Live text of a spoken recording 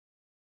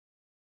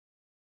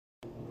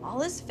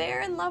All is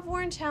fair in love,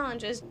 war, and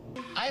challenges.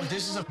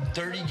 This is a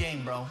dirty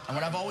game, bro. And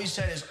what I've always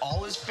said is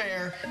all is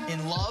fair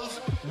in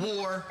love,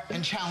 war,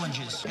 and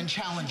challenges, and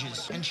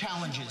challenges, and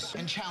challenges,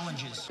 and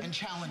challenges, and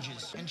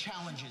challenges, and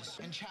challenges,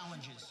 and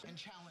challenges, and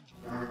challenges.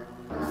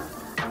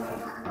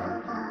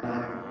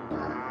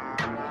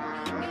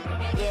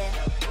 Yeah.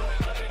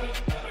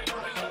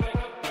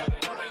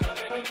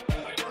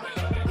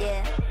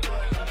 Yeah.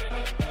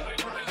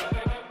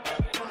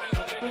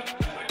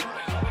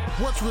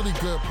 What's really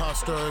good,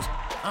 Posters?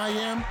 I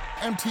am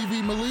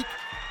MTV Malik.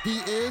 He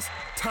is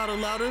Tyler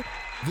Louder.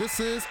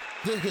 This is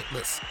the Hit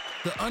List,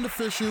 the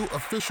unofficial,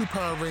 official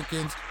power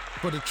rankings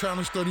for the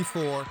Challenge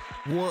 34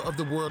 War of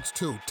the Worlds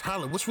 2.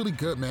 Tyler, what's really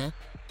good, man?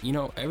 You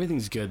know,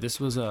 everything's good. This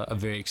was a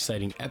very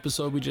exciting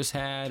episode we just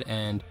had,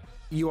 and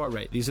you are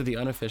right. These are the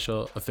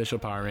unofficial, official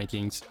power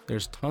rankings.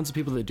 There's tons of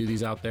people that do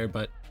these out there,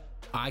 but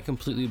I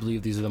completely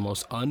believe these are the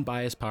most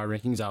unbiased power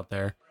rankings out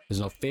there. There's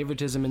no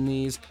favoritism in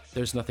these.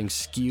 There's nothing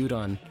skewed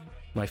on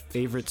my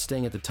favorite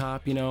staying at the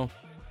top, you know.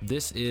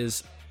 This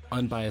is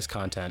unbiased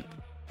content.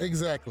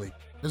 Exactly.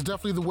 It's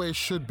definitely the way it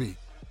should be.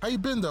 How you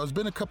been, though? It's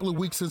been a couple of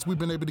weeks since we've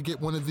been able to get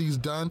one of these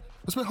done.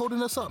 What's been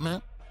holding us up,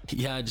 man?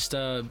 Yeah, just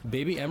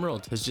Baby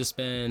Emerald has just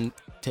been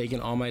taking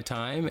all my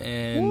time,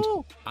 and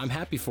Woo! I'm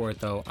happy for it,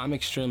 though. I'm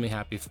extremely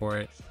happy for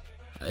it.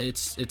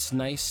 It's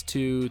nice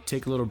to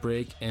take a little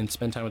break and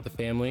spend time with the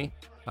family.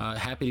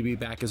 Happy to be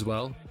back as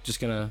well. Just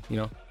gonna, you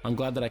know, I'm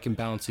glad that I can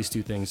balance these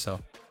two things,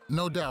 so.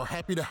 No doubt.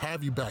 Happy to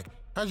have you back.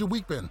 How's your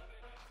week been?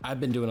 I've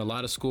been doing a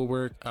lot of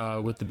schoolwork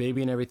with the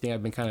baby and everything.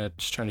 I've been kind of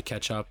just trying to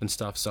catch up and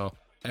stuff. So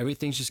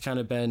everything's just kind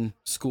of been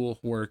school,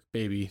 work,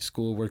 baby,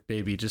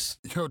 just.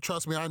 Yo,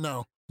 trust me, I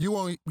know. You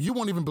won't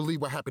even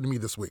believe what happened to me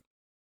this week.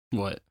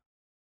 What?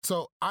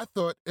 So I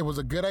thought it was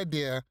a good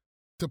idea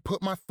to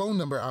put my phone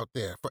number out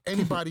there for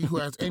anybody who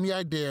has any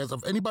ideas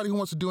of anybody who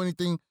wants to do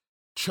anything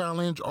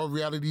challenge or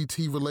reality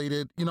TV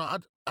related. You know, I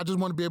just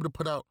want to be able to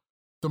put out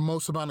the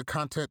most amount of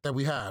content that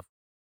we have.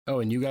 Oh,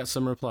 and you got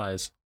some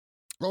replies.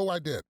 Oh, I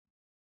did.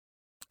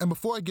 And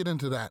before I get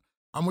into that,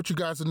 I want you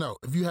guys to know,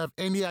 if you have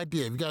any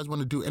idea, if you guys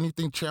want to do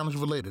anything challenge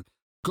related,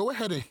 go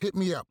ahead and hit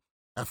me up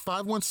at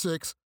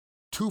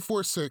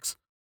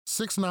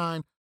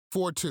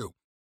 516-246-6942.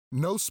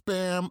 No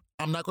spam.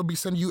 I'm not going to be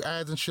sending you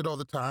ads and shit all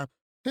the time.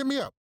 Hit me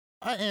up.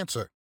 I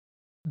answer.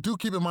 Do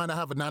keep in mind I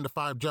have a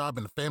 9-to-5 job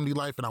and a family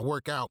life and I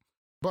work out.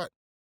 But,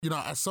 you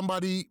know, as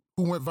somebody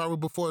who went viral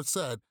before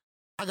said,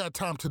 I got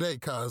time today,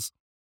 cuz.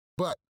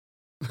 But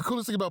the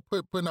coolest thing about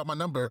putting out my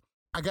number,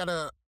 I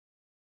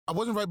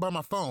wasn't right by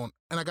my phone,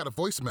 and I got a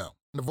voicemail.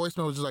 And the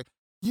voicemail was just like,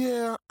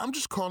 yeah, I'm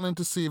just calling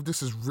to see if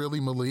this is really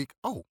Malik.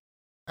 Oh,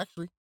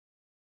 actually,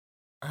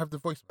 I have the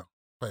voicemail.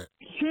 Play it.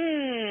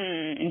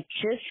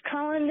 Just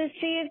calling to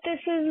see if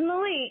this is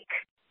Malik.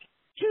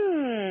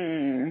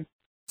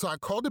 So I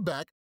called it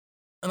back,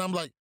 and I'm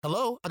like,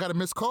 hello, I got a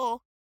missed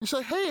call. And she's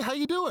like, hey, how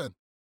you doing?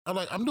 I'm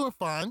like, I'm doing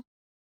fine.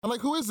 I'm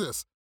like, who is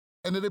this?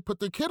 And then they put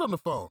their kid on the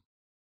phone.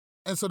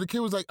 And so the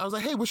kid was like, I was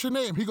like, hey, what's your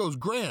name? He goes,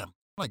 Graham.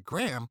 I'm like,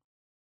 Graham?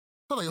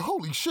 I'm like,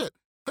 holy shit.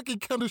 Fucking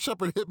Kendall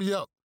Shepard hit me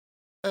up.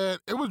 And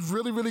it was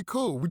really, really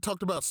cool. We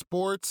talked about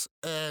sports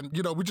and,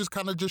 you know, we just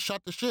kind of just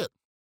shot the shit.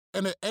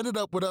 And it ended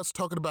up with us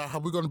talking about how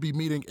we're going to be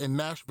meeting in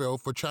Nashville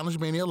for Challenge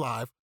Mania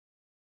Live.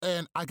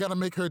 And I got to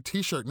make her a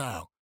t-shirt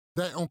now.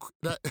 And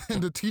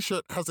the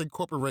t-shirt has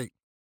incorporate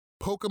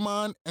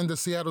Pokemon and the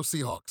Seattle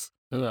Seahawks.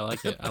 Ooh, I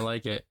like it. I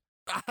like it.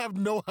 I have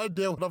no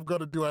idea what I'm going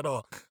to do at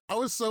all. I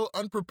was so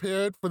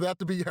unprepared for that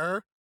to be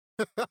her.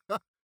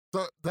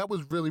 So that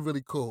was really,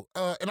 really cool.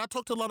 And I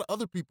talked to a lot of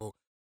other people.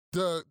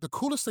 The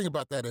coolest thing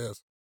about that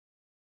is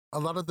a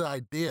lot of the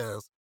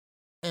ideas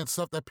and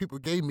stuff that people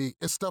gave me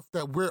is stuff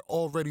that we're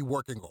already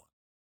working on.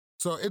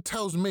 So it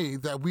tells me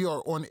that we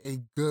are on a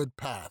good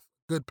path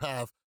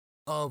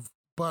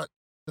but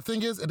the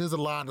thing is, it is a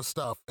lot of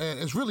stuff and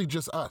it's really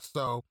just us.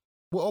 So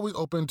we're always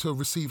open to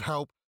receive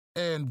help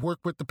and work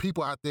with the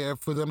people out there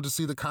for them to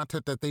see the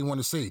content that they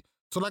want to see.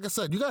 So like I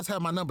said, you guys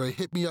have my number.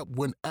 Hit me up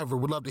whenever.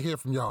 We'd love to hear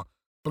from y'all.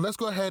 But let's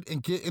go ahead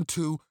and get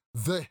into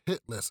the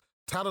hit list.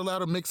 Tyler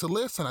Louder makes a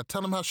list, and I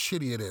tell him how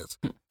shitty it is.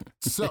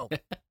 So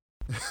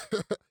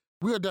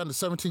we are down to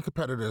 17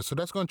 competitors, so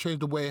that's going to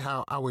change the way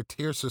how our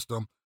tier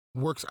system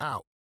works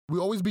out. We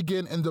always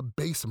begin in the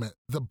basement,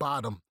 the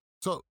bottom.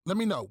 So let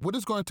me know, what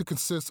is going to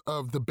consist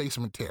of the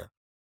basement tier?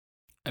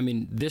 I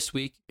mean, this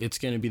week, it's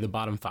going to be the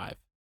bottom 5.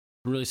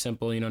 Really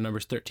simple, you know,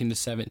 numbers 13 to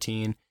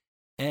 17.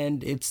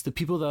 And it's the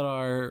people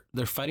that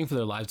they're fighting for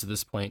their lives at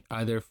this point,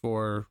 either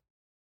for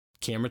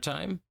camera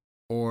time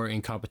or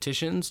in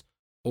competitions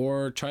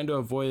or trying to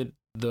avoid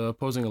the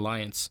opposing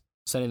alliance,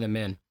 sending them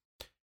in.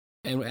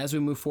 And as we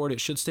move forward,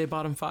 it should stay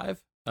bottom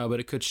 5,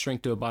 but it could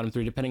shrink to a bottom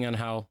 3 depending on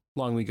how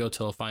long we go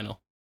till a final.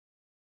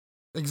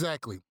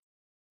 Exactly.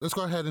 Let's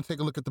go ahead and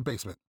take a look at the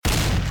basement.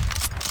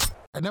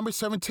 At number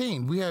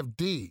 17, we have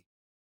D.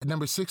 At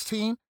number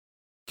 16,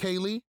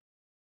 Kaylee.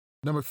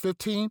 Number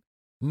 15,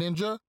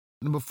 Ninja.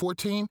 Number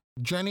 14,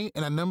 Jenny.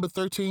 And at number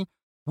 13,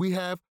 we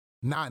have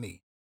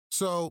Nani.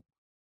 So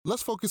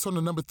let's focus on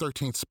the number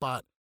 13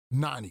 spot,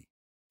 Nani.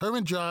 Her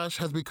and Josh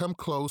has become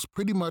close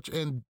pretty much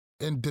in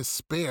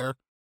despair,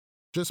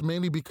 just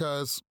mainly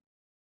because,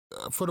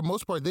 for the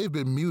most part, they've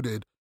been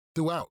muted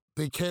throughout.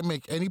 They can't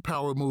make any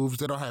power moves.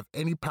 They don't have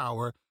any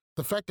power.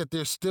 The fact that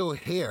they're still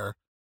here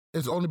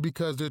is only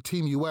because they're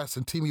Team US,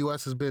 and Team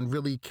US has been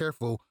really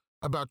careful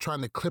about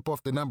trying to clip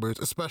off the numbers,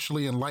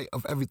 especially in light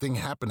of everything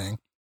happening.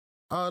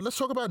 Let's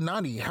talk about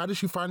Nany. How did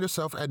she find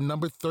herself at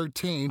number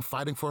 13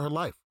 fighting for her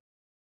life?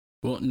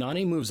 Well,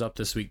 Nany moves up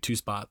this week 2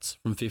 spots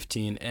from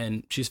 15,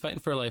 and she's fighting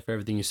for her life for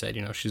everything you said.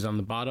 You know, she's on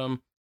the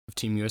bottom of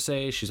Team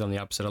USA. She's on the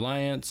opposite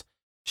alliance.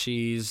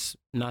 She's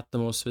not the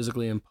most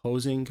physically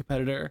imposing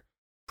competitor.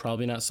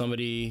 Probably not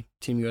somebody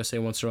Team USA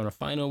wants to run a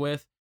final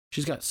with.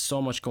 She's got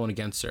so much going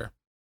against her.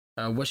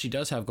 What she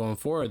does have going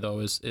for her, though,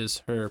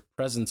 is her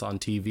presence on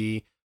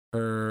TV.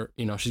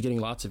 She's getting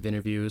lots of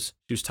interviews.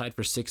 She was tied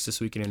for 6th this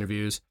week in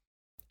interviews.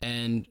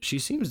 And she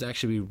seems to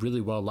actually be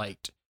really well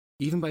liked,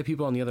 even by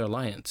people on the other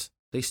alliance.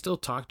 They still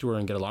talk to her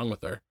and get along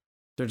with her.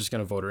 They're just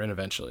going to vote her in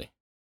eventually.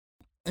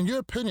 In your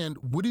opinion,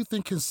 what do you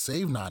think can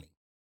save Nany?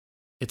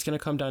 It's going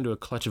to come down to a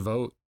clutch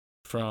vote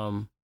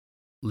from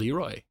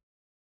Leroy.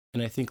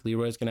 And I think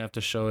Leroy's going to have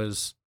to show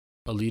his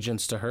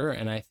allegiance to her.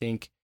 And I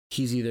think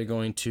he's either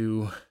going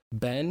to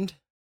bend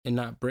and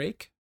not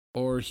break,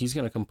 or he's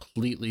going to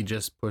completely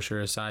just push her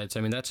aside. So,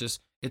 I mean,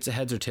 it's a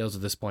heads or tails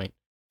at this point.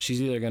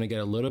 She's either going to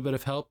get a little bit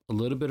of help, a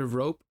little bit of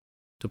rope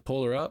to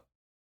pull her up,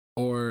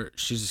 or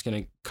she's just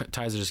going to,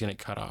 ties are just going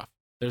to cut off.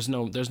 There's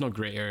no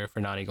gray area for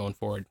Nany going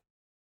forward.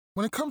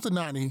 When it comes to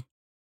Nany,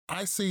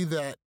 I see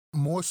that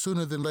more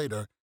sooner than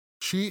later,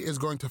 she is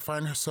going to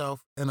find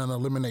herself in an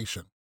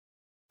elimination.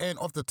 And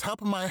off the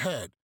top of my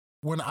head,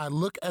 when I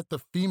look at the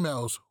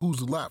females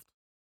who's left,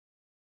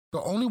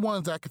 the only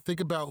ones I can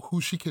think about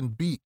who she can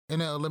beat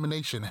in an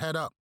elimination head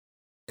up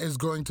is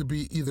going to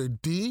be either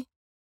Dee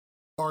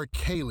or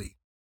Kaylee.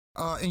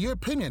 In your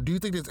opinion, do you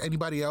think there's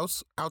anybody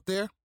else out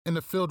there in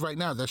the field right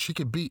now that she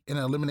could beat in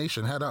an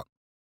elimination head up?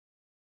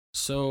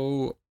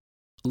 So,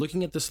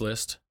 looking at this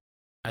list,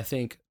 I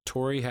think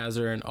Tori has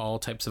her in all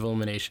types of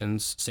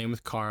eliminations. Same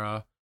with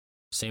Cara,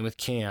 same with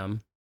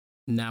Cam.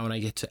 Now, when I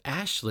get to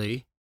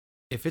Ashley,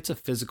 if it's a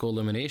physical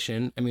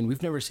elimination, I mean,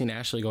 we've never seen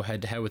Ashley go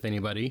head to head with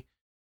anybody.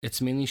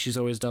 It's mainly she's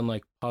always done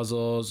like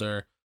puzzles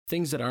or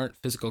things that aren't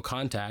physical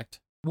contact.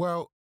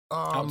 Well,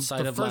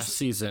 outside of last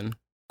season.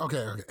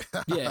 Okay.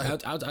 Yeah,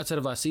 outside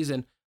of last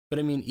season. But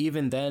I mean,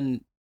 even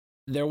then,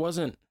 there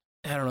wasn't,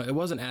 I don't know, it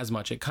wasn't as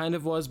much. It kind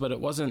of was, but it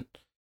wasn't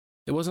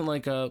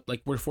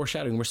like we're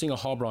foreshadowing. We're seeing a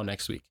hall brawl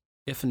next week.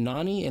 If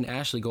Nany and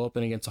Ashley go up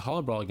and against a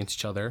hall brawl against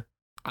each other,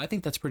 I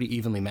think that's pretty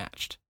evenly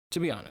matched, to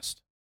be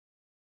honest.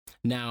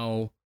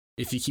 Now,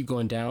 if you keep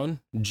going down,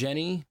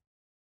 Jenny,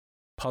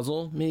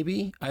 puzzle,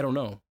 maybe? I don't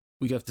know.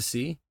 We have to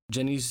see.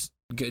 Jenny's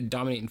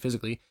dominating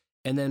physically.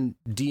 And then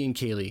Dee and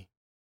Kaylee.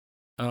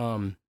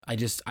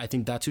 I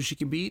think that's who she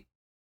can beat.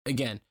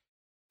 Again,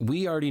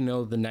 we already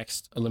know the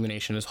next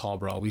elimination is hall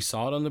brawl. We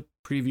saw it on the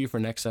preview for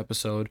next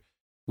episode.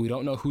 We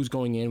don't know who's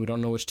going in. We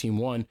don't know which team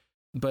won.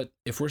 But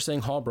if we're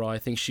saying hall brawl, I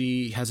think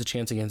she has a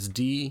chance against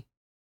Dee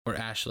or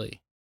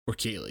Ashley or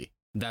Kaylee.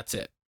 That's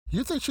it.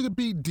 You think she could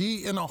beat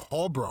Dee in a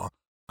hall brawl?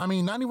 I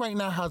mean, Nany right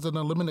now has an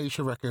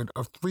elimination record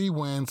of 3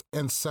 wins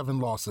and 7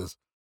 losses.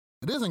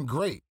 It isn't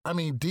great. I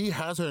mean, Dee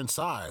has her in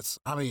size.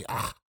 I mean,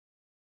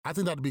 I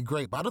think that'd be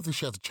great, but I don't think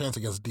she has a chance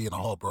against Dee in a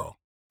hall brawl.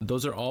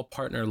 Those are all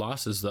partner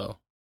losses, though.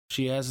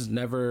 She has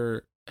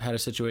never had a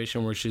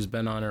situation where she's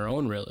been on her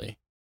own, really.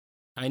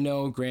 I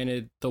know,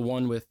 granted, the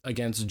one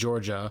against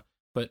Georgia,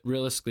 but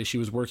realistically, she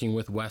was working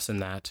with Wes in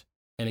that,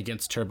 and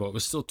against Turbo. It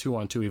was still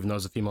 2-on-2, even though it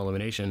was a female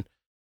elimination.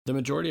 The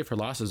majority of her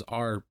losses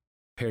are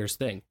pairs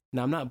thing.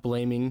 Now, I'm not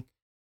blaming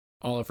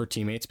all of her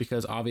teammates,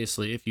 because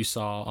obviously, if you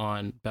saw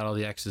on Battle of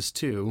the Exes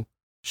 2,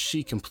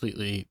 she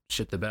completely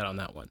shit the bed on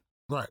that one.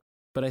 Right.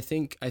 But I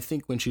think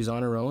when she's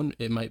on her own,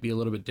 it might be a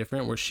little bit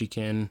different, where she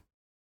can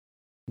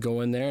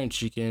go in there and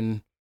she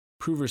can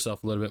prove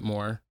herself a little bit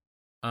more,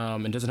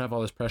 and doesn't have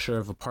all this pressure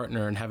of a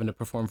partner and having to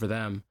perform for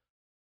them.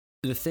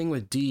 The thing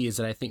with Dee is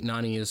that I think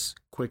Nany is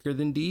quicker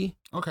than Dee.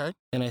 Okay.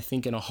 And I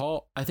think in a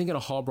hall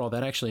brawl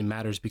that actually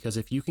matters, because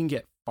if you can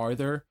get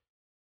farther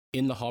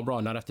in the hall brawl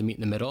and not have to meet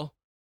in the middle,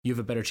 you have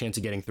a better chance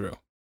of getting through.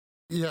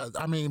 Yeah,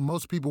 I mean,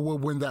 most people will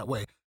win that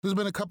way. There's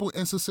been a couple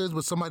instances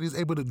where somebody's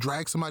able to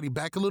drag somebody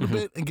back a little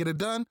bit and get it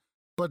done,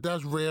 but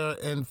that's rare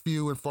and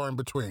few and far in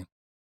between.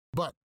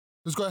 But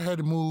let's go ahead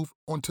and move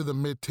on to the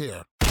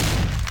mid-tier.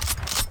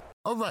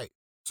 All right,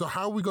 so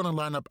how are we going to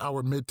line up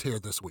our mid-tier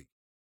this week?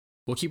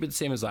 We'll keep it the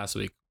same as last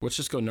week. Let's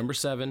just go number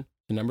 7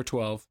 to number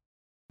 12.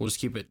 We'll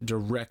just keep it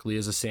directly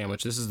as a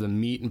sandwich. This is the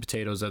meat and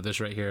potatoes of this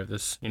right here.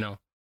 This,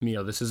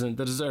 meal. This isn't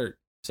the dessert.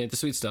 This ain't the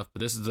sweet stuff, but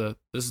this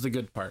is the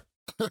good part.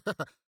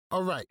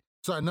 All right.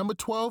 So at number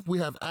 12, we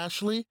have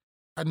Ashley.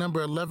 At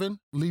number 11,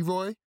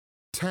 Leroy.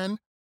 10,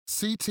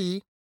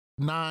 CT.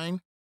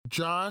 9,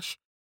 Josh.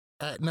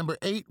 At number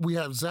 8, we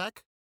have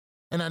Zach.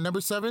 And at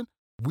number 7,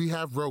 we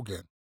have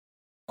Rogan.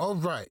 All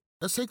right.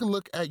 Let's take a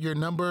look at your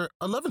number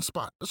 11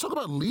 spot. Let's talk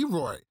about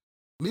Leroy.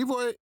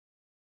 Leroy,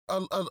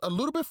 a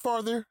little bit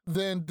farther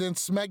than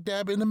smack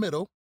dab in the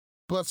middle.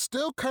 but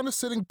still kind of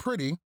sitting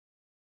pretty.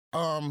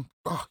 You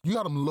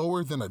got him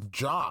lower than a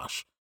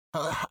Josh.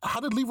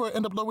 How did Leroy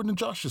end up lower than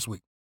Josh this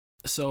week?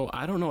 So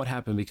I don't know what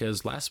happened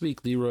because last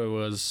week Leroy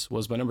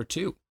was my number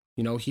 2.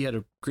 You know, he had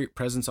a great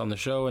presence on the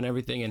show and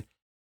everything, and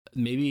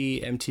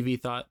maybe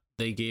MTV thought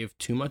they gave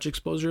too much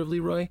exposure of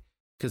Leroy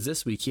because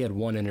this week he had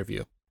one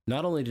interview.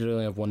 Not only did he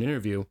only have one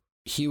interview,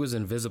 he was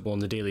invisible in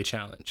the Daily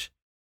Challenge.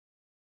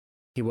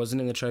 He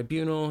wasn't in the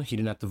tribunal. He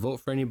didn't have to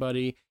vote for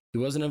anybody. He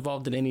wasn't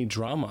involved in any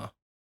drama.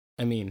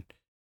 I mean,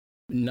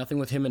 nothing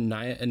with him and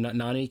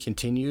Nany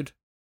continued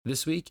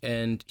this week,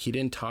 and he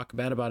didn't talk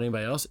bad about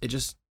anybody else.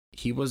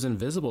 He was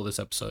invisible this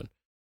episode.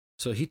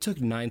 So he took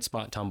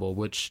 9-spot tumble,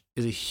 which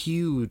is a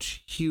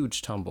huge,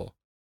 huge tumble.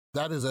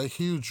 That is a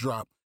huge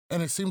drop.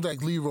 And it seems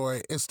like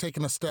Leroy is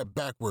taking a step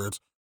backwards.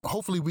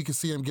 Hopefully we can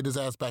see him get his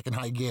ass back in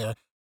high gear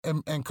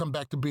and come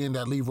back to being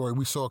that Leroy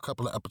we saw a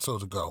couple of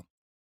episodes ago.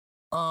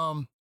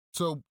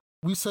 So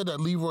we said that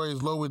Leroy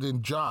is lower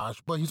than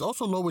Josh, but he's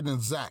also lower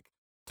than Zach.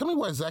 Tell me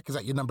why Zach is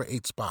at your number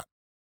 8 spot.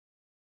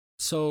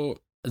 So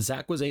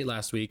Zach was 8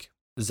 last week.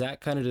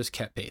 Zach kind of just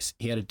kept pace.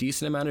 He had a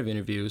decent amount of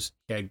interviews.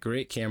 He had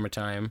great camera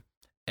time.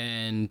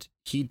 And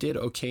he did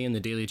okay in the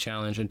Daily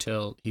Challenge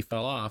until he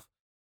fell off.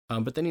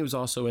 But then he was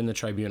also in the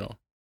tribunal.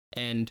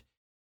 And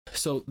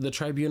so the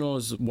tribunal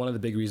is one of the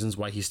big reasons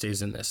why he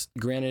stays in this.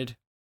 Granted,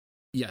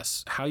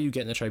 yes, how you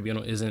get in the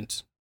tribunal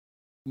isn't...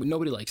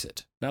 Nobody likes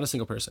it. Not a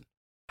single person.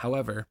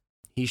 However,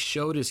 he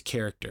showed his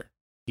character.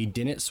 He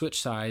didn't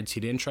switch sides. He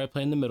didn't try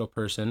playing the middle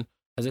person.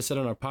 As I said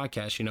on our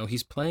podcast, you know,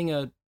 he's playing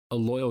a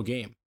loyal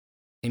game.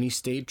 And he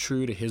stayed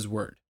true to his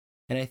word.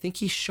 And I think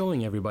he's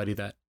showing everybody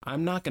that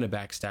I'm not going to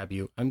backstab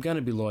you. I'm going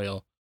to be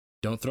loyal.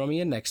 Don't throw me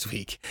in next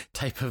week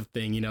type of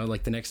thing, you know,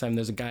 like the next time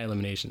there's a guy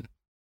elimination.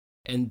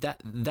 And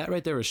that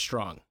right there is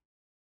strong.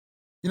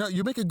 You know,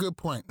 you make a good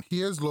point.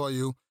 He is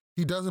loyal.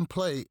 He doesn't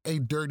play a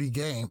dirty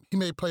game. He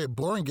may play a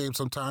boring game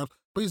sometimes,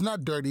 but he's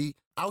not dirty.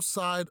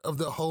 Outside of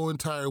the whole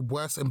entire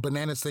Wes and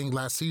Bananas thing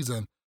last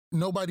season,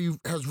 nobody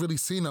has really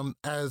seen him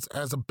as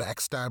a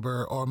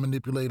backstabber or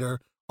manipulator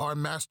or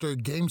master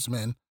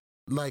gamesman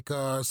like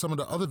some of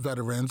the other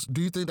veterans.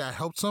 Do you think that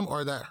helps him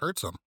or that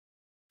hurts him?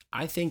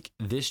 I think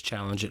this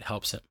challenge, it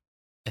helps him.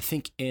 I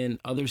think in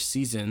other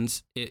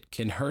seasons, it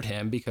can hurt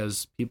him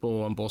because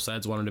people on both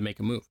sides want him to make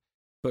a move.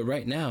 But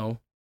right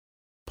now,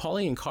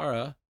 Paulie and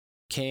Cara,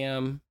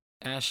 Cam,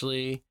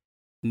 Ashley,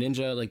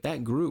 Ninja, like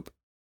that group,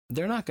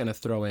 they're not going to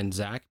throw in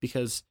Zach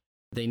because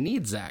they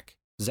need Zach.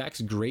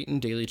 Zach's great in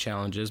daily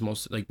challenges.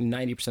 Most, like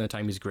 90% of the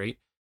time he's great.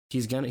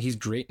 He's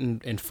great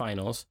in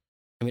finals.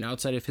 I mean,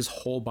 outside of his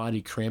whole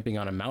body cramping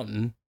on a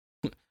mountain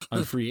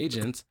on free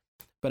agents.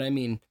 But I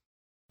mean,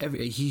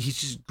 he's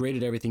just great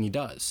at everything he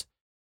does.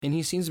 And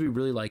he seems to be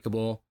really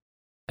likable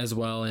as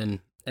well. And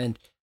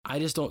I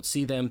just don't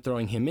see them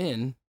throwing him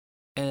in.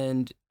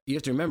 And you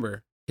have to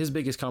remember, his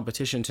biggest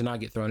competition to not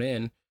get thrown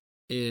in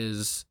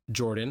is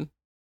Jordan,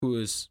 who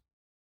is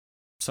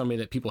somebody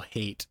that people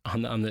hate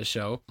on this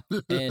show,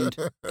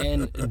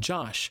 and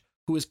Josh,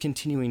 who is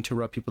continuing to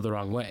rub people the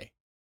wrong way.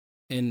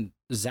 And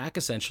Zach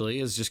essentially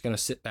is just going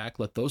to sit back,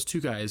 let those two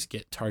guys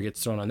get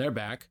targets thrown on their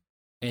back,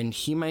 and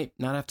he might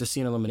not have to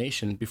see an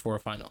elimination before a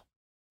final.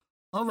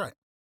 All right.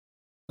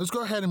 Let's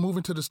go ahead and move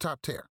into this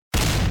top tier.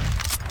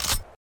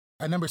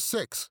 At number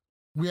 6,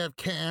 we have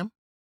Cam.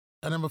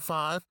 At number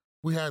 5,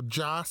 we have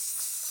Josh.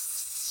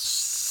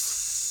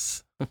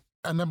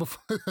 At number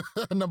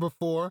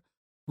 4,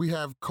 we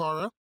have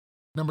Cara.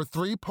 Number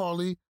 3,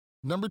 Paulie.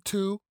 Number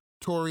 2,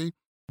 Tori.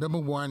 Number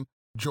 1,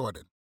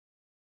 Jordan.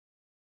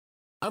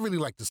 I really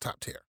like this top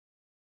tier,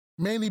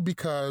 mainly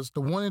because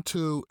the 1 and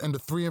 2 and the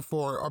 3 and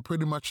 4 are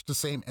pretty much the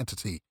same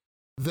entity.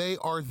 They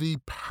are the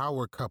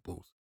power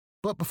couples.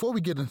 But before we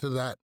get into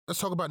that,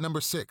 let's talk about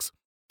number 6,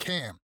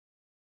 Cam.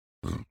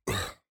 I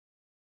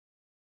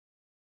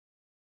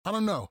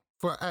don't know.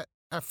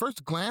 At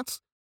first glance,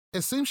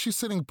 it seems she's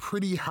sitting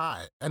pretty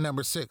high at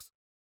number 6,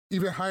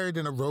 even higher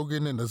than a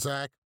Rogan and a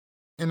Zach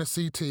and a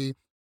CT.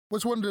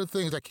 What's one of the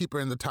things that keep her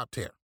in the top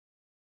tier?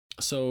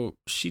 So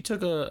she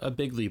took a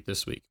big leap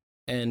this week.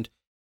 And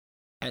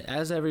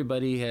as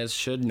everybody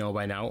should know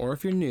by now, or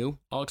if you're new,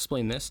 I'll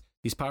explain this.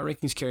 These power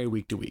rankings carry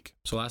week to week.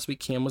 So last week,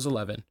 Cam was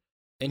 11.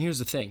 And here's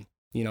the thing,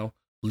 you know,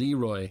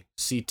 Leroy,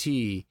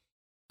 CT,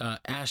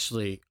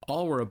 Ashley,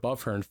 all were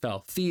above her and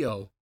fell.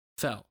 Theo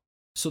fell.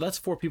 So that's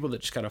 4 people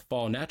that just kind of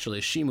fall naturally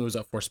as she moves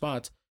up 4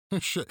 spots.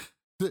 Shit,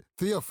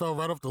 Theo fell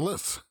right off the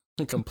list.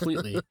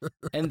 Completely.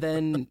 And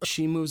then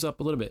she moves up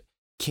a little bit.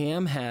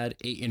 Cam had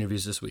 8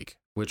 interviews this week,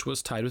 which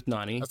was tied with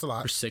Nany. That's a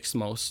lot. For 6th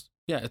most.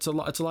 Yeah, it's a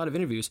lot of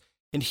interviews.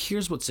 And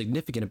here's what's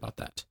significant about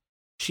that.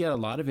 She had a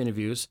lot of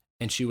interviews,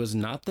 and she was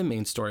not the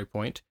main story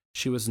point.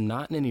 She was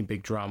not in any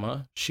big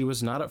drama. She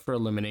was not up for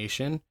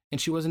elimination,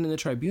 and she wasn't in the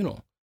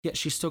tribunal. Yet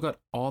she still got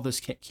all this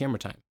camera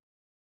time.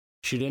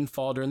 She didn't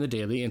fall during the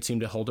daily and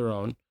seemed to hold her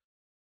own.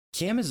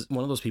 Cam is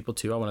one of those people,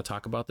 too, I want to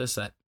talk about this,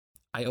 that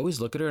I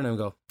always look at her and I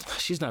go,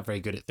 she's not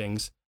very good at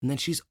things. And then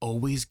she's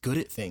always good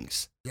at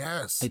things.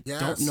 Yes, I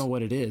don't know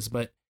what it is,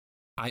 but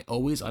I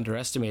always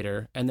underestimate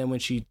her. And then when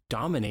she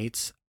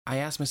dominates, I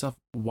asked myself,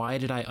 why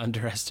did I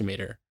underestimate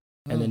her?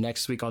 And then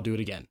next week I'll do it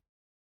again.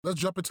 Let's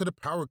jump into the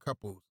power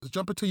couples. Let's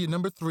jump into your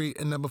number 3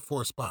 and number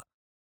 4 spot,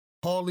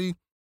 Paulie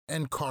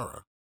and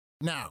Cara.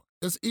 Now,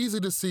 it's easy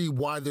to see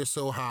why they're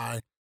so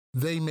high.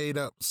 They made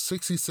up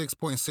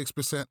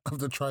 66.6% of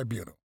the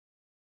tribunal.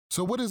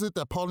 So what is it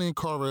that Paulie and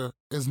Cara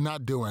is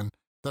not doing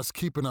that's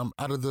keeping them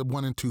out of the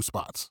 1 and 2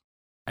 spots?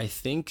 I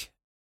think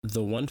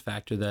the one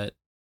factor that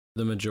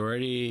the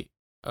majority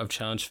of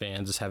challenge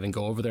fans is having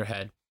go over their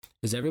head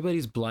is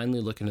everybody's blindly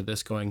looking at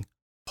this going,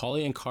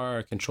 Paulie and Cara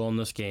are controlling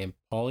this game.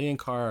 Paulie and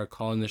Cara are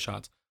calling the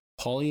shots.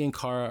 Paulie and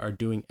Cara are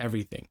doing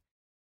everything.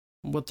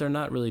 What they're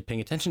not really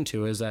paying attention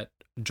to is that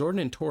Jordan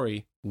and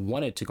Tori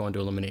wanted to go into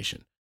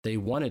elimination. They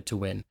wanted to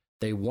win.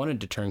 They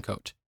wanted to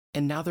turncoat.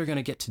 And now they're going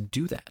to get to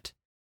do that.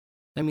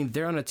 I mean,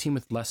 they're on a team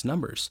with less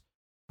numbers,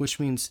 which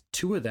means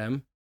 2 of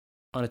them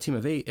on a team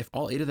of 8, if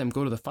all 8 of them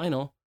go to the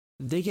final,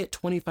 they get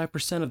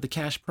 25% of the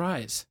cash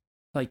prize.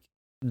 Like,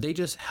 they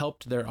just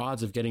helped their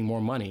odds of getting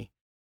more money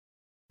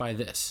by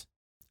this.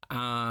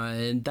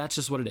 And that's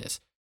just what it is.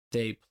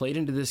 They played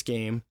into this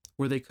game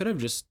where they could have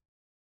just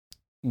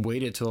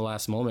waited till the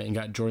last moment and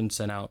got Jordan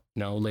sent out,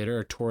 later,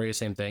 or Tori,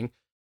 same thing.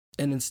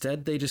 And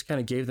instead, they just kind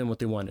of gave them what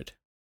they wanted.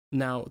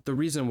 Now, the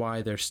reason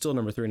why they're still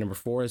number 3 and number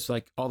 4 is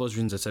like all those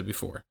reasons I said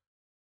before.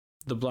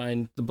 The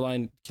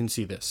blind can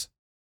see this.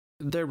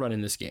 They're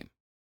running this game.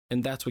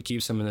 And that's what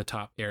keeps them in the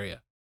top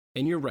area.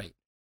 And you're right.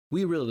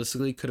 We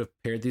realistically could have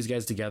paired these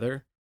guys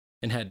together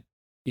and had,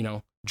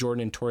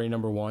 Jordan and Tori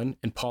number 1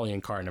 and Paulie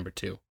and Cara number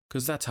 2.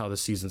 Because that's how the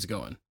season's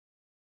going.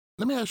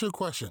 Let me ask you a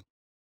question.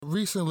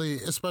 Recently,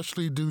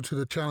 especially due to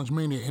the Challenge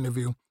Mania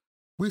interview,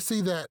 we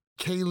see that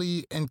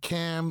Kaylee and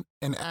Cam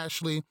and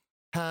Ashley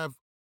have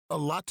a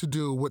lot to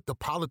do with the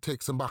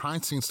politics and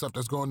behind-scenes stuff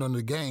that's going on in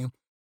the game,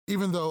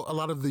 even though a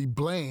lot of the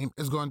blame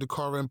is going to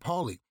Cara and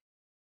Paulie.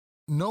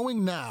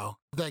 Knowing now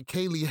that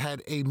Kaylee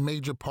had a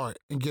major part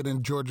in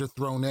getting Georgia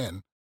thrown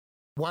in,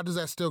 why does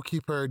that still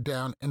keep her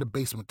down in the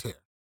basement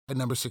tier at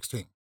number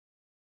 16?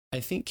 I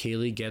think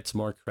Kaylee gets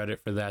more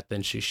credit for that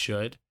than she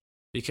should,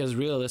 because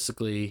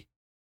realistically,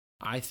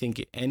 I think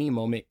at any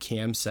moment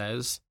Cam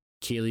says,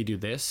 Kaylee do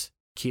this,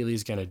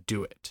 Kaylee's going to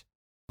do it.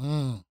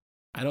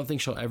 I don't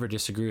think she'll ever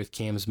disagree with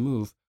Cam's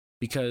move,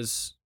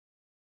 because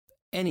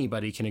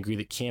anybody can agree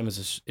that Cam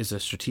is a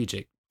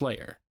strategic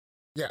player.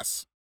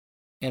 Yes.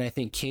 And I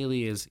think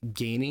Kaylee is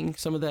gaining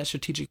some of that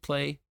strategic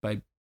play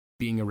by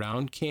being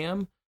around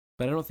Cam,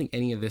 but I don't think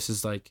any of this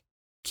is like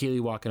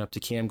Kaylee walking up to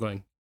Cam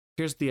going,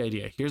 here's the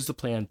idea, here's the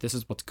plan, this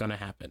is what's going to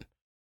happen,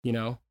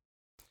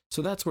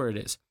 So that's where it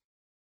is.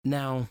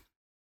 Now,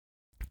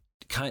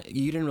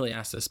 you didn't really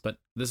ask this, but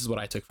this is what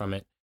I took from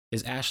it,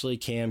 is Ashley,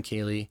 Cam,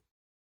 Kaylee,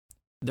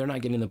 they're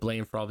not getting the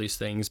blame for all these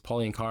things.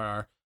 Paulie and Cara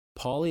are.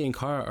 Paulie and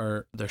Cara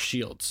are their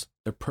shields.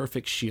 They're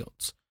perfect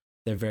shields.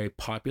 They're very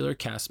popular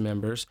cast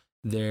members.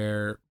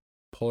 They're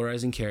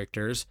polarizing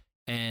characters,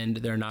 and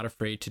they're not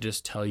afraid to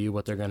just tell you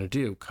what they're going to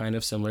do. Kind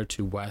of similar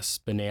to Wes,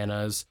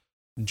 Bananas,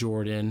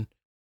 Jordan.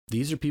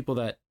 These are people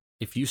that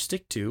if you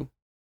stick to,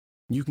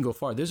 you can go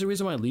far. There's a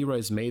reason why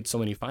Leroy's made so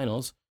many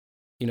finals,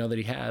 that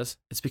he has.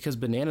 It's because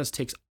Bananas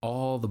takes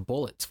all the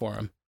bullets for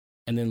him.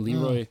 And then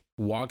Leroy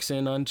walks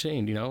in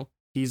unchained,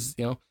 He's,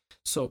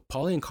 so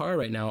Paulie and Cara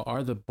right now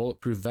are the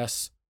bulletproof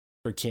vests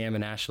for Cam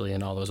and Ashley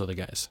and all those other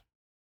guys.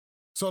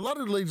 So a lot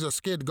of the ladies are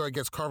scared to go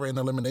against Cara in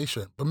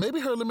elimination, but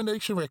maybe her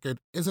elimination record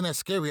isn't as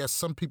scary as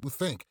some people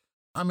think.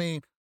 I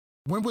mean,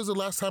 when was the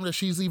last time that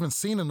she's even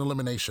seen an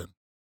elimination?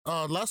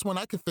 Last one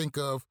I could think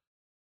of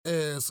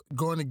is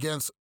going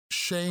against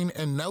Shane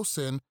and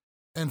Nelson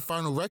in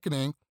Final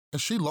Reckoning,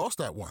 and she lost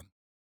that one.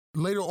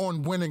 Later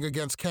on winning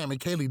against Cam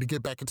and Kaylee to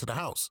get back into the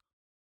house.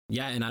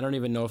 Yeah, and I don't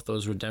even know if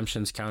those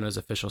redemptions count as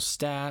official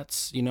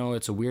stats.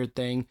 It's a weird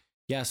thing.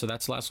 Yeah, so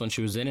that's the last one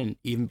she was in, and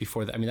even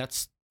before that, I mean,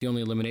 that's the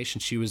only elimination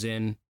she was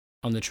in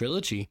on the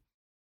trilogy.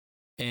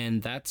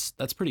 And that's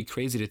pretty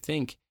crazy to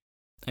think.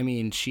 I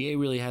mean, she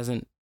really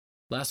hasn't...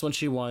 Last one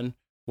she won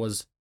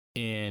was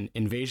in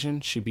Invasion.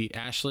 She beat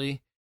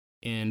Ashley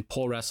in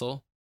pole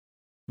wrestle.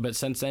 But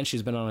since then,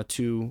 she's been on a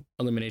 2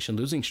 elimination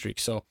losing streak.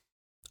 So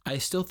I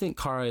still think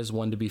Cara is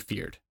one to be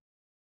feared.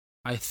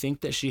 I think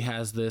that she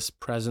has this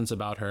presence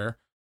about her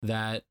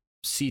that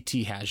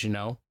CT has,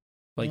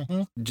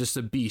 just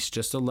a beast,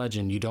 just a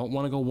legend. You don't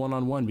want to go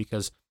one-on-one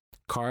because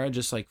Cara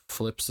just like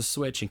flips the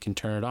switch and can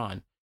turn it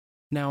on.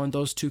 Now, in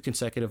those 2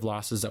 consecutive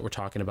losses that we're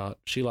talking about,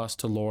 she lost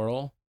to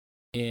Laurel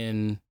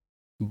in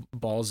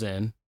Balls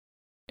In,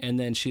 and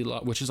then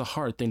which is a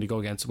hard thing to go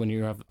against when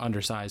you have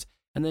undersized.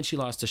 And then she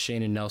lost to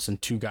Shane and Nelson,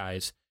 2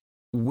 guys,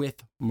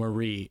 with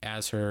Marie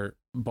as her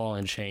ball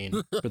and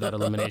chain for that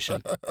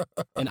elimination.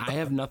 And I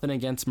have nothing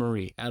against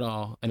Marie at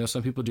all. I know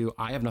some people do.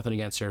 I have nothing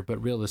against her,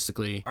 but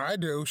realistically... I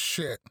do,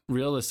 shit.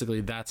 Realistically,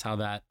 that's how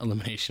that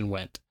elimination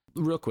went.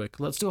 Real quick,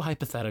 let's do a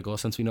hypothetical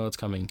since we know it's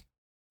coming.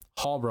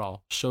 Hall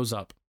Brawl shows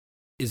up.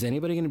 Is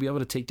anybody going to be able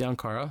to take down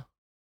Cara?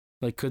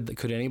 Like,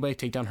 could anybody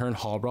take down her in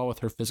Hall Brawl with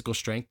her physical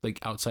strength, like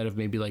outside of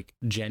maybe like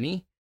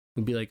Jenny?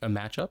 Would be like a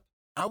matchup?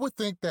 I would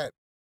think that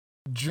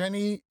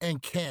Jenny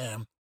and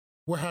Cam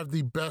will have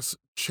the best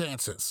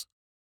chances.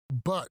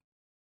 But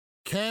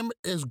Cam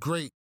is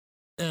great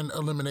in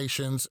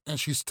eliminations, and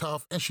she's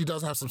tough, and she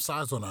does have some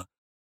size on her.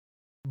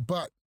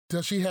 But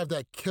does she have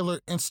that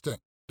killer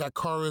instinct that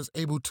Cara is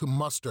able to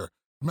muster?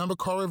 Remember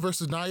Cara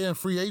versus Nia in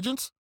Free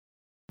Agents?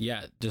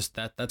 Yeah, just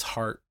that's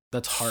heart.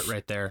 That's heart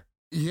right there.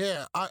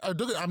 Yeah,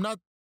 I'm not,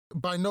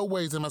 by no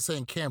ways am I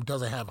saying Cam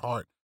doesn't have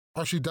heart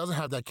or she doesn't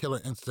have that killer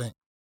instinct.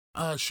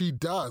 She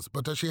does,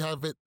 but does she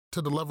have it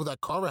to the level that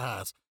Cara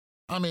has?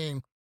 I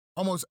mean,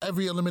 almost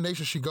every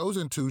elimination she goes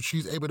into,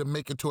 she's able to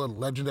make it to a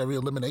legendary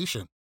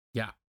elimination.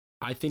 Yeah,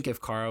 I think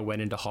if Cara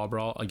went into Hall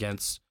Brawl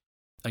against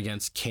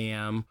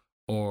Cam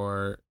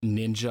or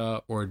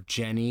Ninja or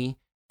Jenny,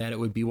 that it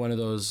would be one of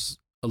those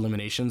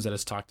eliminations that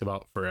is talked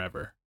about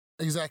forever.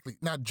 Exactly.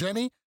 Now,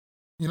 Jenny,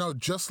 you know,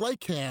 just like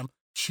Cam,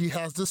 she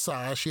has the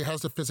size, she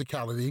has the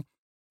physicality,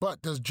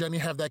 but does Jenny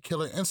have that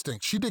killer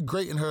instinct? She did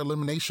great in her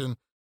elimination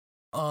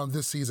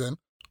this season,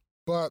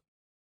 but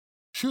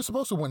she was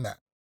supposed to win that.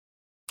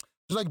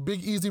 Just like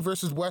Big Easy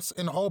versus Wes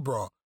in Hall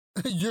Brawl.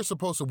 You're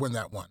supposed to win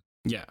that one.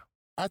 Yeah.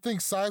 I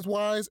think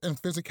size-wise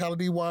and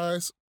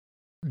physicality-wise,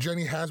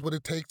 Jenny has what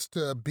it takes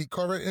to beat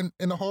Cara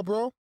in the Hall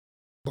Brawl,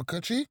 but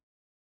could she?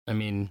 I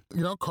mean,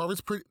 you know,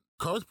 Cara's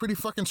pretty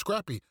fucking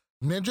scrappy.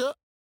 Ninja,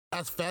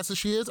 as fast as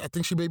she is, I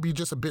think she may be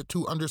just a bit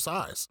too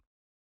undersized.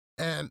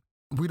 And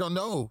we don't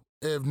know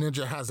if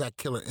Ninja has that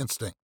killer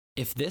instinct.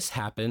 If this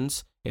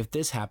happens, I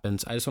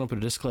just want to put a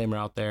disclaimer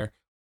out there.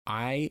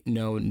 I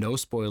know no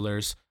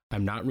spoilers.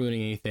 I'm not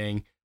ruining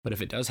anything. But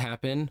if it does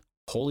happen,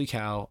 holy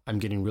cow, I'm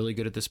getting really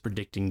good at this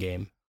predicting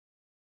game.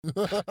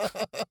 Yeah,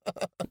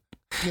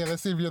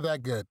 let's see if you're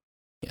that good.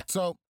 Yeah.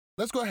 So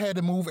let's go ahead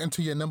and move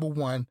into your number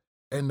 1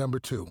 and number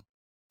 2,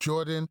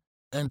 Jordan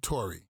and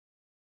Tori.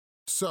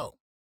 So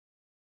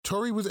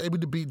Tori was able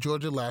to beat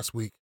Georgia last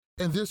week,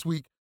 and this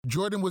week,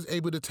 Jordan was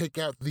able to take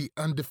out the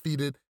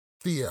undefeated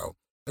Theo.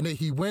 And then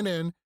he went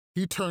in,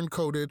 he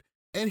turncoated,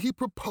 and he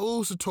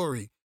proposed to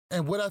Tori.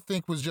 And what I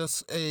think was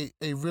just a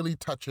really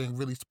touching,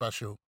 really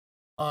special.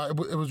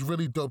 It was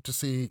really dope to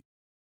see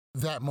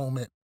that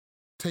moment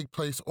take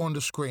place on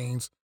the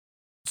screens.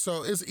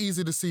 So it's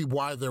easy to see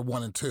why they're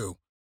 1 and 2.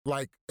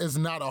 Like, it's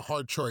not a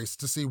hard choice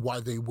to see why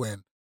they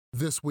win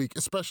this week,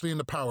 especially in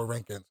the power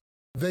rankings.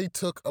 They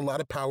took a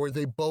lot of power.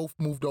 They both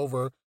moved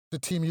over to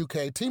Team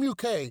UK. Team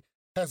UK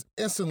has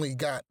instantly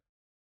got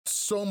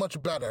so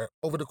much better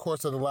over the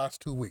course of the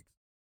last 2 weeks.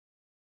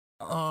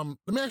 Let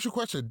me ask you a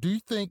question. Do you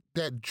think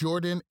that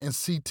Jordan and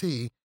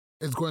CT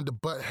is going to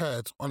butt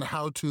heads on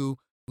how to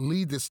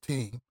lead this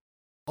team?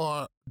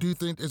 Or do you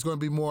think it's going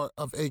to be more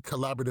of a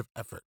collaborative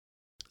effort?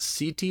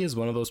 CT is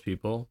one of those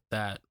people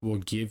that will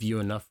give you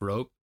enough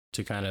rope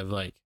to kind of,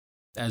 like,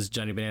 as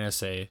Johnny Banana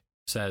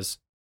says,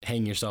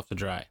 hang yourself to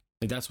dry.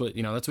 Like, that's what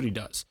he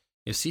does.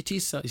 If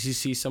CT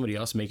sees somebody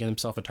else making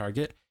himself a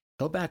target,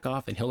 he'll back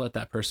off and he'll let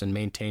that person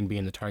maintain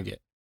being the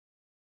target.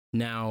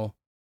 Now,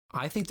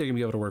 I think they're going to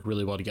be able to work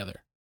really well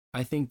together.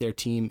 I think their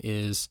team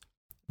is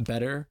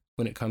better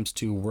when it comes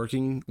to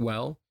working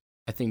well.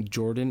 I think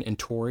Jordan and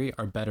Tori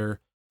are better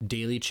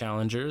daily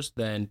challengers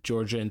than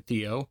Georgia and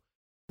Theo.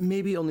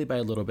 Maybe only by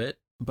a little bit,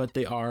 but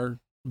they are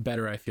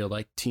better, I feel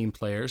like, team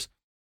players.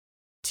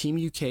 Team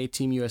UK,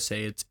 Team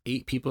USA, it's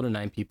 8 people to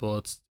 9 people.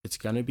 It's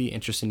going to be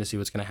interesting to see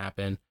what's going to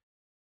happen.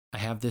 I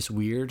have this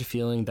weird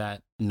feeling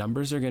that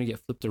numbers are going to get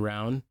flipped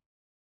around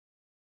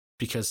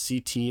because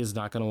CT is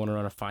not going to want to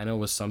run a final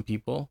with some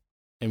people.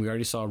 And we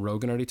already saw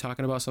Rogan already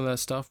talking about some of that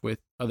stuff with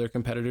other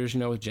competitors,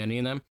 with Jenny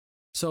and them.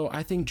 So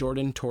I think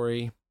Jordan,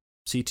 Tori,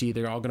 CT,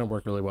 they're all going to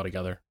work really well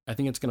together. I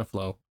think it's going to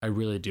flow. I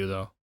really do,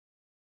 though.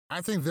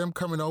 I think them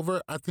coming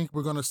over, I think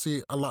we're going to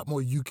see a lot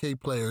more UK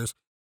players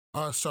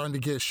starting to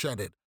get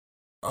shedded.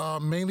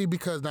 Mainly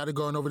because now they're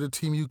going over to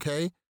Team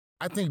UK.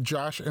 I think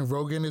Josh and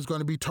Rogan is going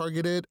to be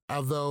targeted,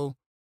 although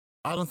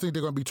I don't think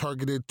they're going to be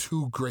targeted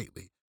too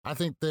greatly. I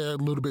think they're a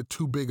little bit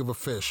too big of a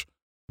fish.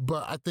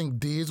 But I think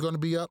D is going to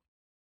be up.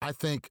 I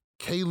think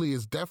Kaylee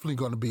is definitely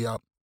going to be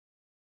up.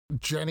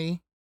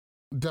 Jenny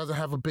doesn't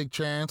have a big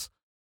chance.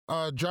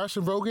 Josh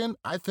and Rogan,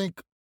 I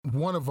think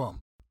one of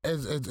them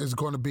is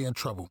going to be in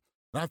trouble.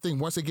 And I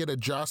think once they get a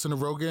Josh and a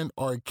Rogan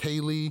or a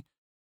Kaylee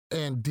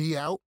and D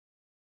out,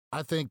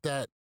 I think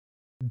that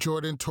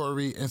Jordan,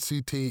 Tori, and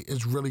CT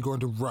is really going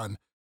to run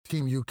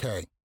Team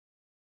UK.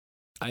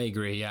 I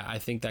agree. Yeah, I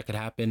think that could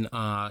happen.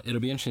 It'll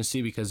be interesting to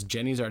see because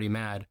Jenny's already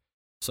mad.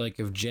 So, like,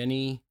 if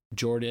Jenny,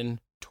 Jordan,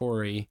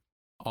 Tori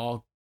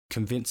all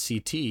convince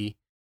CT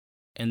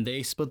and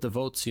they split the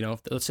votes,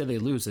 let's say they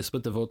lose, they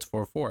split the votes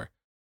 4-4.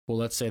 Well,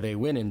 let's say they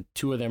win and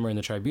 2 of them are in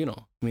the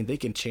tribunal. I mean, they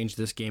can change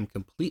this game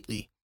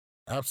completely.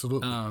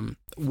 Absolutely.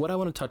 What I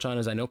want to touch on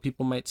is I know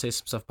people might say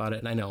some stuff about it,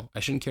 and I know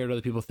I shouldn't care what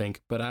other people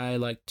think, but I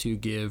like to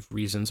give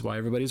reasons why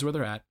everybody's where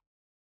they're at.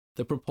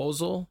 The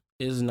proposal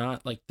is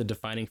not like the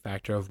defining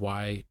factor of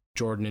why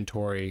Jordan and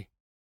Tori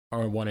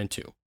are 1 and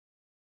 2.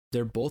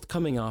 They're both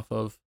coming off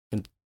of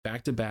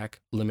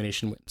back-to-back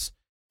elimination wins.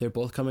 They're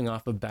both coming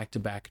off of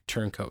back-to-back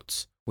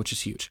turncoats, which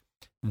is huge.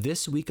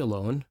 This week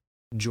alone,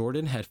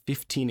 Jordan had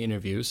 15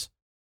 interviews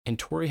and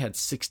Tori had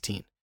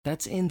 16.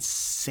 That's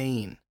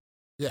insane.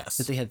 Yes.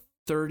 That they had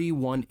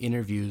 31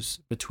 interviews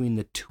between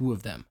the two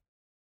of them.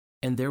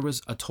 And there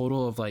was a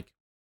total of like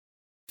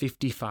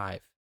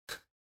 55.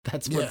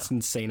 That's what's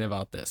insane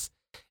about this.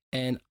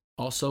 And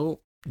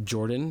also,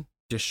 Jordan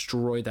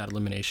destroyed that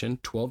elimination,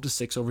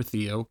 12-6 over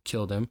Theo,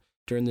 killed him.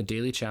 During the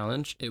daily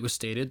challenge, it was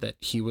stated that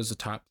he was a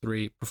top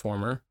 3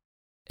 performer.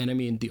 And I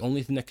mean, the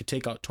only thing that could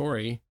take out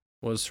Tori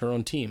was her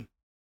own team.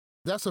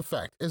 That's a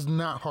fact. It's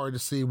not hard to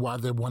see why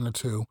they're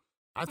 1-2.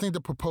 I think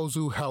the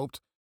proposal helped,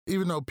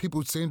 even though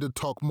people seem to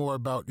talk more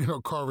about,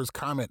 Carver's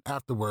comment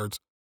afterwards.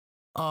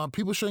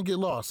 People shouldn't get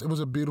lost. It was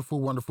a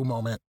beautiful, wonderful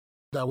moment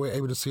that we're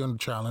able to see on the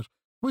challenge.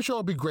 We should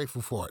all be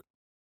grateful for it.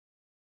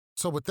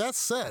 So with that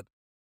said,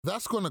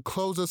 that's going to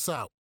close us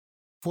out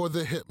for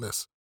The Hit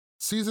List.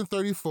 Season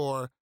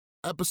 34,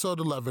 Episode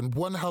 11,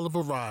 one hell of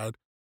a ride.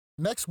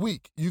 Next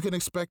week, you can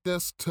expect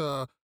us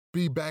to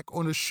be back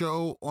on the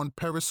show on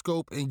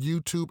Periscope and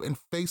YouTube and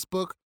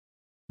Facebook.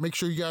 Make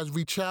sure you guys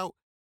reach out.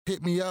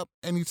 Hit me up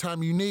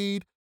anytime you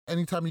need,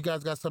 anytime you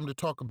guys got something to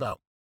talk about.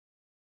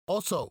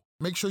 Also,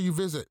 make sure you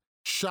visit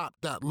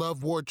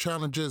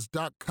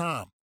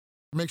shop.lovewarchallenges.com.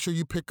 Make sure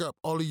you pick up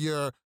all of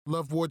your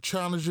Love War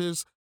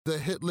challenges, the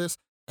hit list,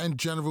 and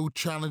general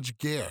challenge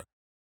gear.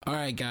 All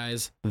right,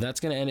 guys, that's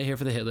going to end it here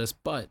for the hit list.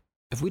 But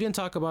if we didn't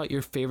talk about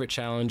your favorite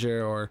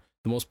challenger or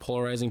the most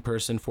polarizing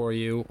person for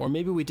you, or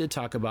maybe we did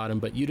talk about him,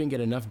 but you didn't get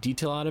enough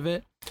detail out of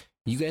it,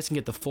 you guys can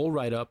get the full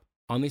write-up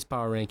on these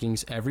power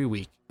rankings every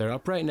week. They're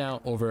up right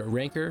now over at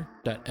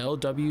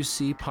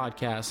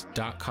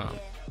ranker.lwcpodcast.com.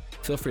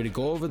 Feel free to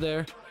go over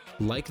there,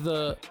 like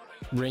the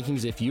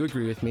rankings if you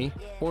agree with me,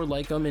 or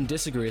like them and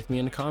disagree with me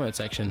in the comment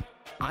section.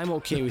 I'm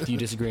okay with you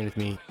disagreeing with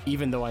me,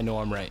 even though I know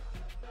I'm right.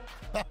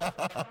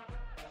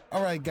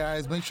 All right,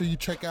 guys, make sure you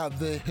check out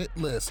The Hit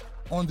List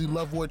on the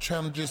Love War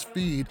Challenges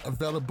feed,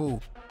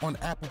 available on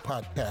Apple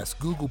Podcasts,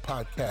 Google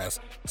Podcasts,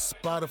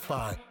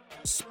 Spotify,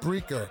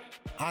 Spreaker,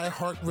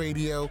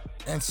 iHeartRadio,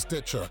 and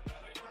Stitcher.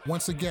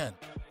 Once again,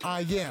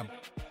 I am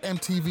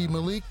MTV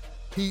Malik.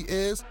 He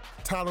is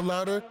Tyler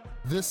Louder.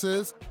 This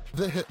is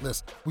The Hit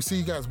List. We see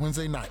you guys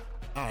Wednesday night.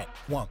 All right,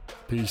 one.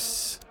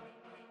 Peace.